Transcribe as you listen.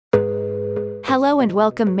Hello and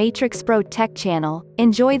welcome MatrixPro Tech channel,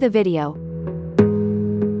 enjoy the video.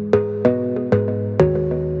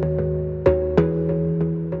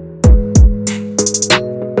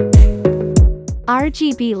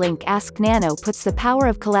 RGBlink ASK Nano puts the power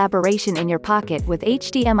of collaboration in your pocket with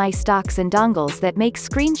HDMI stocks and dongles that make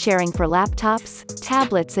screen sharing for laptops,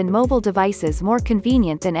 tablets and mobile devices more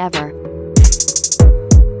convenient than ever.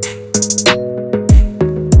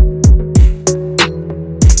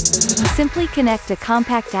 Simply connect a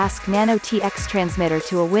compact ASK Nano TX transmitter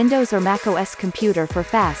to a Windows or macOS computer for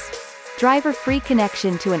fast, driver-free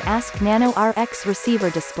connection to an ASK Nano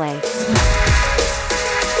RXreceiver display.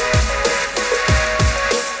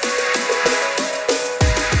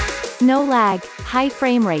 No lag, high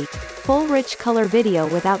frame rate, full rich color video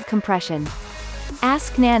without compression.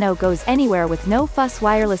 ASK Nano goes anywhere with no fuss.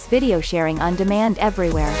 Wireless video sharing on demand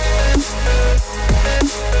everywhere.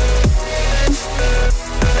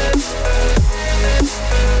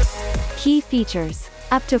 Key features: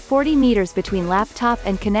 up to 40 meters between laptop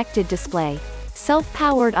and connected display.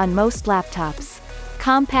 Self-powered on most laptops.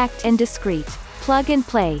 Compact and discreet. Plug and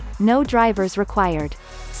play, no drivers required.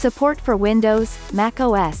 Support for Windows,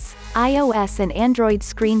 macOS, iOS and Android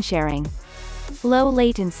screen sharing. Low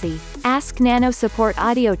latency. ASK Nano support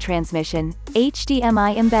audio transmission,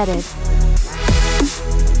 HDMI embedded.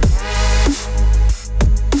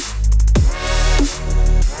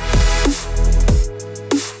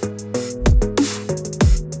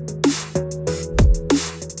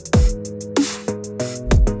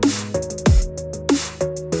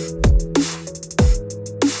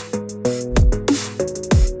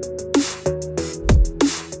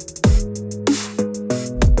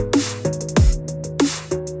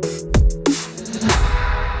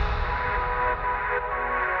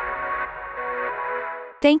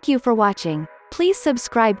 Thank you for watching. Please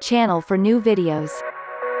subscribe channel for new videos.